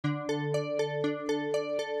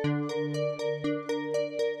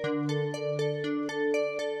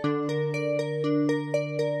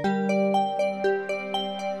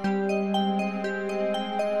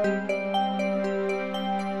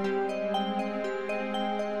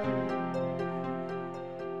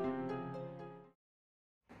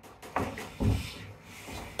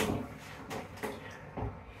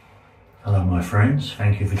my friends,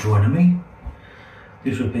 thank you for joining me.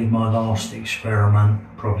 This would be my last experiment,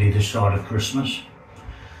 probably this side of Christmas.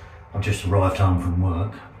 I've just arrived home from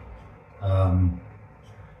work.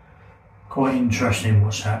 Quite interesting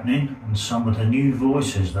what's happening and some of the new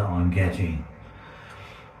voices that I'm getting.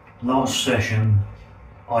 Last session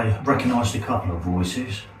I recognised a couple of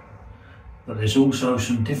voices, but there's also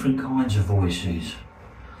some different kinds of voices,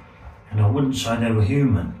 and I wouldn't say they were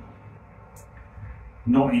human.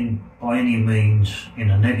 Not by any means in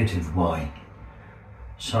a negative way.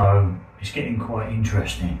 So it's getting quite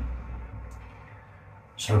interesting.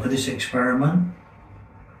 So for this experiment,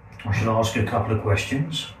 I should ask a couple of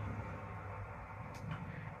questions.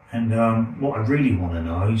 And what I really want to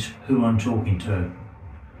know is who I'm talking to.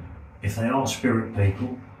 If they are spirit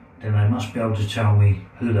people, then they must be able to tell me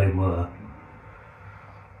who they were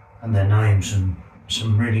and their names and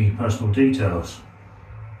some really personal details.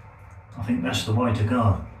 I think that's the way to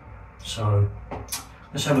go. So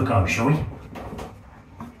let's have a go, shall we?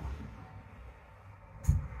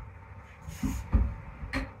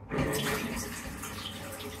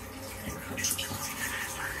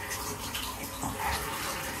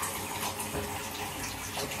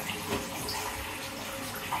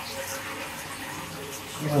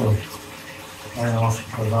 So I ask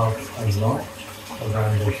for love and light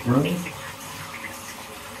around this room,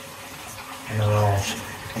 and I ask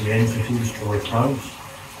the entities to repose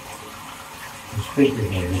and speak with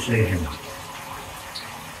me this evening.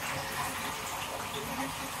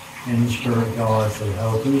 In the spirit guides and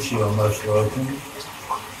helpers, you are most welcome.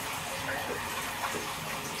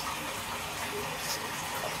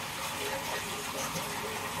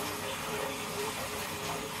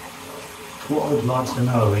 What I would like to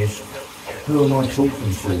know is, who am I talking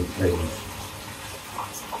to, please?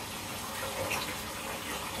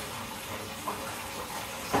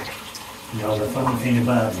 You know, the funny thing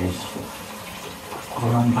about this,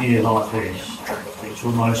 when I'm here like this, it's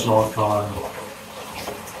almost like I'm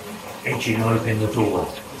edging open the door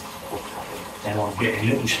and I'm getting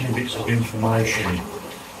little snippets of information.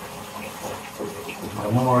 And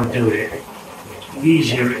the more I do it, the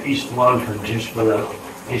easier it is to open just for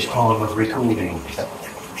this time of recording.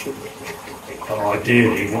 But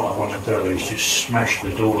ideally what I want to do is just smash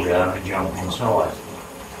the door down and jump inside,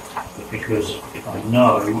 because I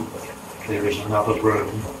know there is another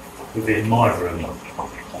room within my room,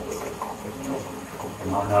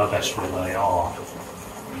 and I know that's where they are.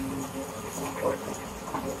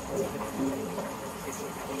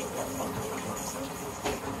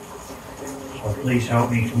 So please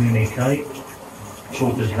help me communicate,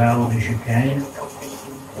 talk as loud as you can,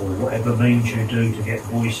 or whatever means you do to get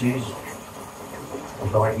voices.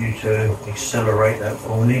 I'd like you to accelerate that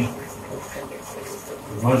for me.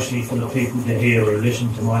 Mostly for the people to hear who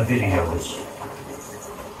listen to my videos.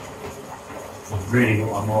 That's really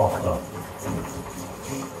what I'm after.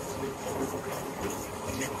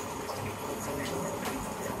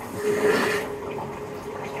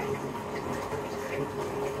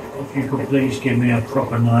 If you could please give me a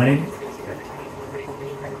proper name,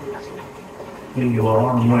 who you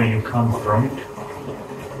are and where you come from,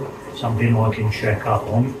 something I can check up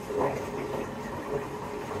on.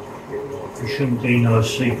 There shouldn't be no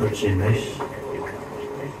secrets in this.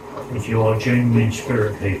 If you are genuine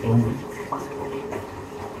spirit people,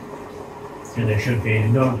 then there should be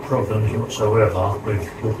no problems whatsoever with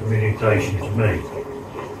your communication to me.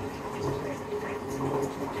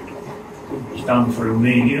 It's done through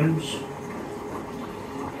mediums.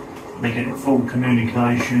 We get full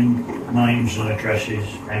communication, names and addresses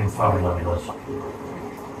and phone numbers.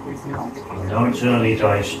 I know it's early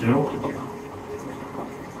days still.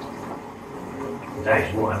 That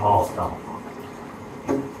is what I'm after.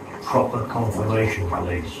 Proper confirmation,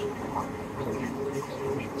 please.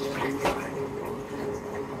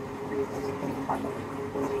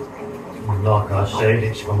 And like I said,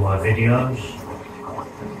 it's for my videos.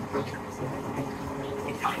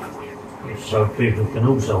 So people can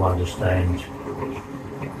also understand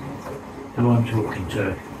who I'm talking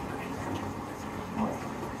to.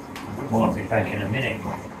 Might be back in a minute.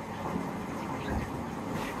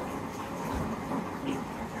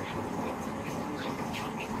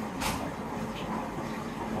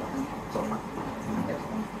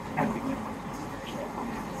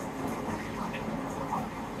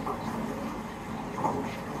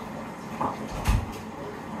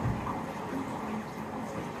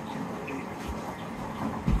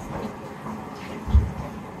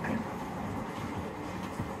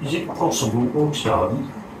 Is it possible also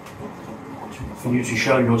for you to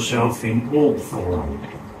show yourself in orb form?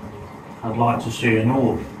 I'd like to see an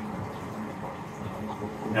orb.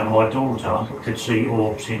 Now my daughter could see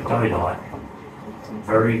orbs in daylight,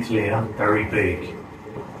 very clear, very big.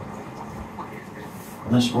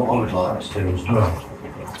 And that's what I would like us to do as well.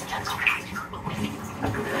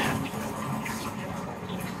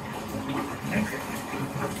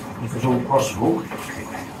 If it's all possible,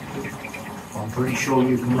 I'm pretty sure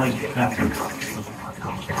you can make it happen.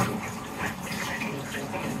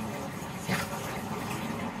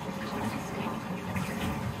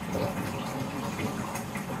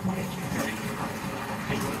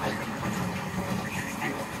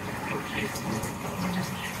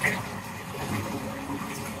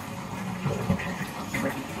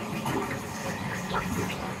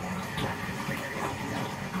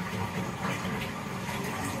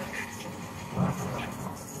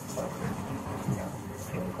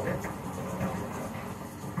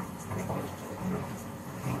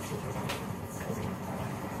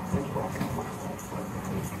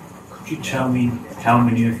 Could you tell me how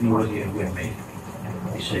many of you are here with me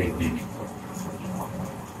this evening?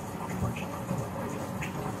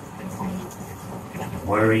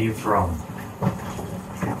 Where are you from?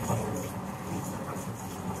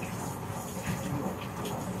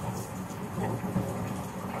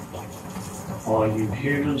 Are you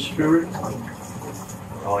human spirit?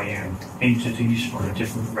 Are you entities from a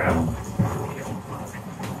different realm?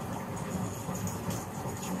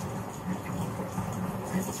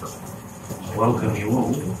 Welcome you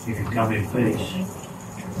all, you can come in peace.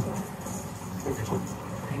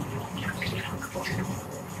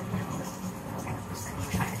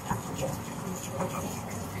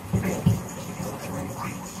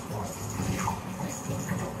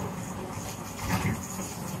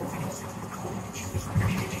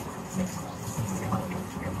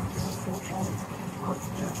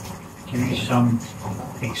 Give me some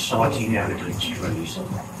exciting evidence, please.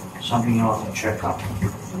 Something I can check up.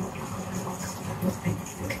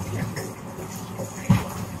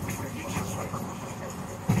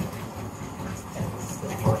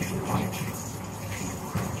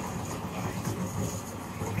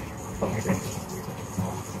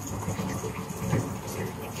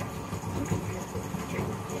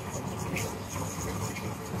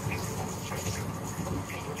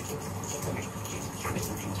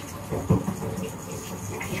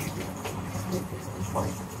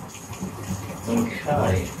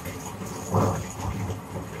 Okay,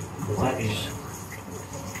 that is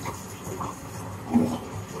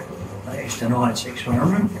tonight's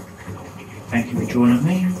experiment. Thank you for joining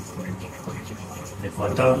me. And if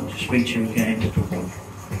I don't speak to you again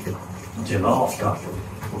until after,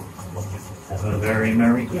 have a very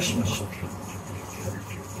Merry Christmas.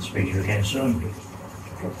 Speak to you again soon.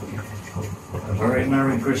 A very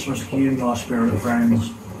Merry Christmas to you, my spirit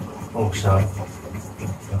friends. Also,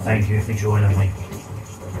 thank you for joining me.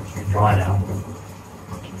 Bye now.